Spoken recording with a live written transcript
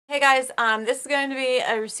Hey guys, this is going to be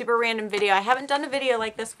a super random video. I haven't done a video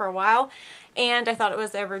like this for a while and I thought it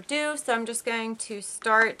was overdue, so I'm just going to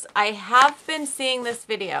start. I have been seeing this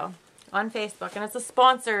video on Facebook and it's a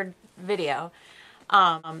sponsored video.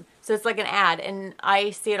 So it's like an ad and I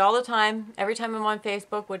see it all the time, every time I'm on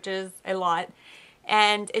Facebook, which is a lot.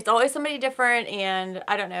 And it's always somebody different and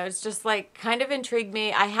I don't know, it's just like kind of intrigued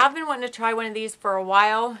me. I have been wanting to try one of these for a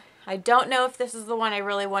while. I don't know if this is the one I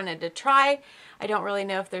really wanted to try. I don't really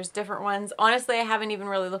know if there's different ones. Honestly, I haven't even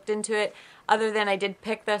really looked into it other than I did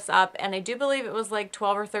pick this up and I do believe it was like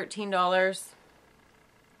 $12 or $13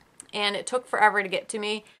 and it took forever to get to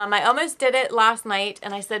me. I almost did it last night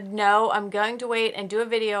and I said no, I'm going to wait and do a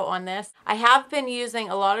video on this. I have been using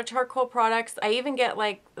a lot of charcoal products. I even get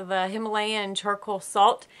like the Himalayan charcoal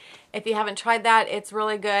salt. If you haven't tried that, it's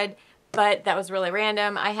really good, but that was really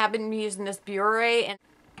random. I have been using this Bure and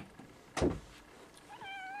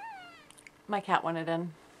my cat wanted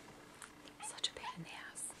in. Such a pain in the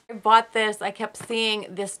ass. I bought this. I kept seeing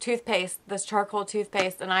this toothpaste, this charcoal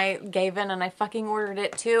toothpaste, and I gave in and I fucking ordered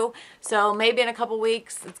it too. So maybe in a couple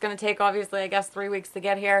weeks, it's going to take obviously I guess 3 weeks to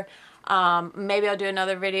get here. Maybe I'll do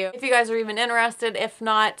another video if you guys are even interested. If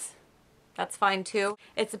not, that's fine too.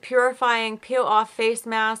 It's a purifying peel off face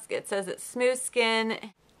mask. It says it's smooth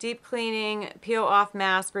skin, deep cleaning, peel off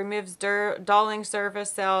mask, removes dulling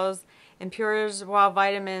surface cells, impures raw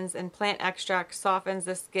vitamins, and plant extract softens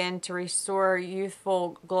the skin to restore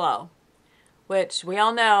youthful glow. Which we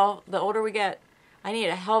all know, the older we get, I need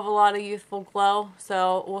a hell of a lot of youthful glow.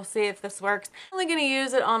 So we'll see if this works. I'm only going to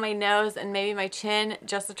use it on my nose and maybe my chin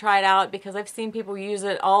just to try it out because I've seen people use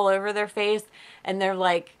it all over their face and they're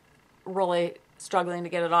like really struggling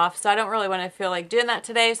to get it off. So I don't really want to feel like doing that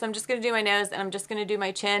today. So I'm just going to do my nose and I'm just going to do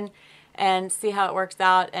my chin and see how it works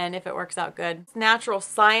out and if it works out good. Natural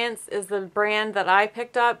Science is the brand that I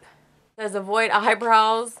picked up. It says avoid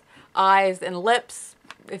eyebrows, eyes, and lips.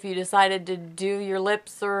 If you decided to do your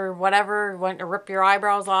lips or whatever, want to rip your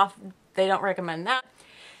eyebrows off, they don't recommend that.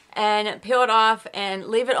 And peel it off and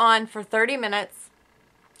leave it on for 30 minutes.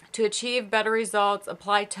 To achieve better results,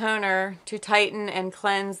 apply toner to tighten and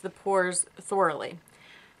cleanse the pores thoroughly.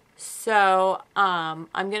 So I'm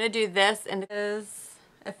going to do this, and it is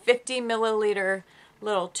a 50 milliliter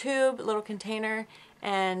little tube, little container,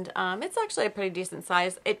 and it's actually a pretty decent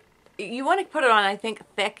size. You want to put it on, I think,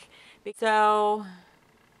 thick. So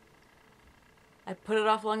I put it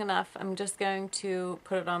off long enough. I'm just going to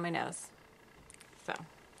put it on my nose. So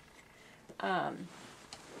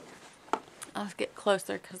I'll get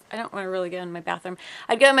closer because I don't want to really go in my bathroom.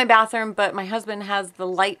 I'd go in my bathroom, but my husband has the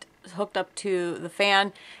light hooked up to the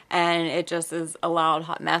fan and it just is a loud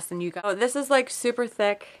hot mess. And you go, this is like super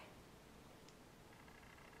thick.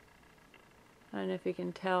 I don't know if you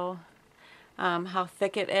can tell how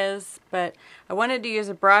thick it is, but I wanted to use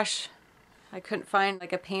a brush. I couldn't find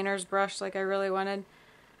like a painter's brush like I really wanted.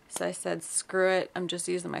 So I said, screw it. I'm just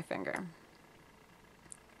using my finger.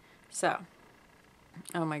 So,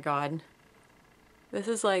 oh my God. This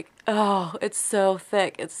is like, oh, it's so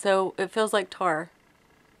thick. It feels like tar.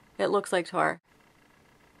 It looks like tar.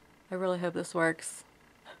 I really hope this works.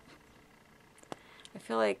 I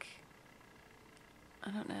feel like,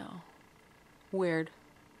 I don't know, weird.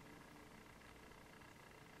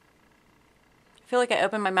 I feel like I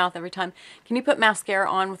open my mouth every time. Can you put mascara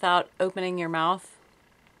on without opening your mouth?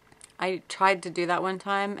 I tried to do that one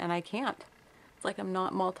time and I can't. It's like I'm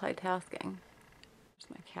not multitasking. There's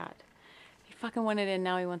my cat. He fucking wanted in,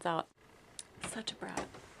 now he wants out. Such a brat.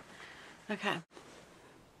 Okay.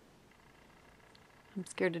 I'm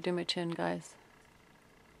scared to do my chin, guys.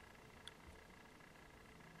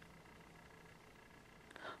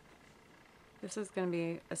 This is going to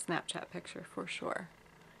be a Snapchat picture for sure.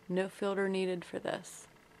 No filter needed for this.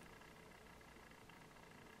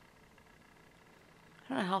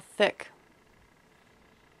 I don't know how thick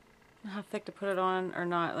to put it on or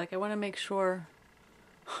not. Like, I want to make sure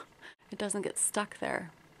it doesn't get stuck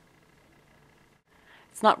there.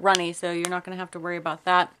 It's not runny, so you're not going to have to worry about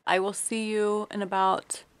that. I will see you in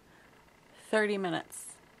about 30 minutes.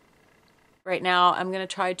 Right now, I'm going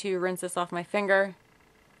to try to rinse this off my finger.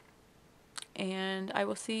 And I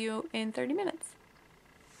will see you in 30 minutes.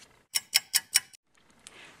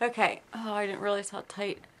 Okay. Oh, I didn't realize how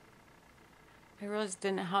tight. I realized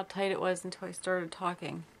didn't know how tight it was until I started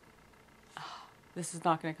talking. Oh, this is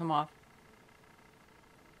not going to come off.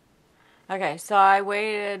 Okay, so I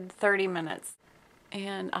waited 30 minutes.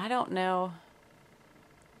 And I don't know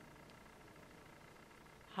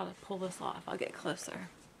how to pull this off. I'll get closer.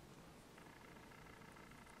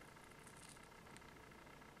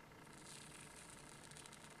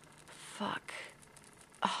 Fuck.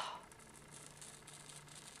 Oh.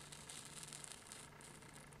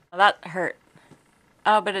 That hurt.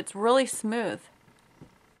 Oh, but it's really smooth.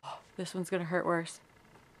 This one's gonna hurt worse.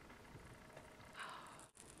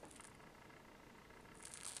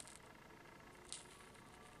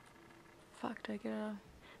 Fuck, did I get out?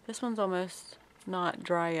 This one's almost not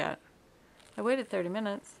dry yet. I waited 30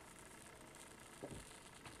 minutes.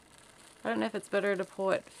 I don't know if it's better to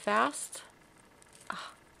pull it fast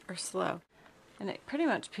or slow. And it pretty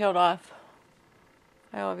much peeled off.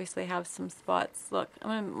 I obviously have some spots. Look, I'm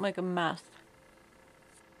gonna make a mess.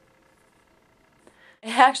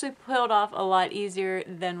 It actually peeled off a lot easier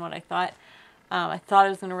than what I thought. I thought I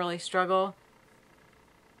was gonna really struggle.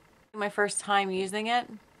 My first time using it,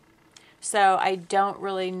 so I don't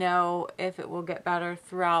really know if it will get better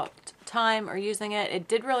throughout time or using it. It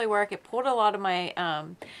did really work. It pulled a lot of my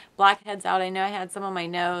blackheads out. I know I had some on my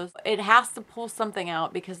nose. It has to pull something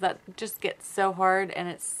out because that just gets so hard and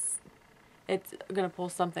it's gonna pull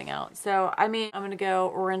something out. So I mean, I'm gonna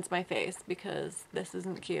go rinse my face because this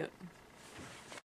isn't cute.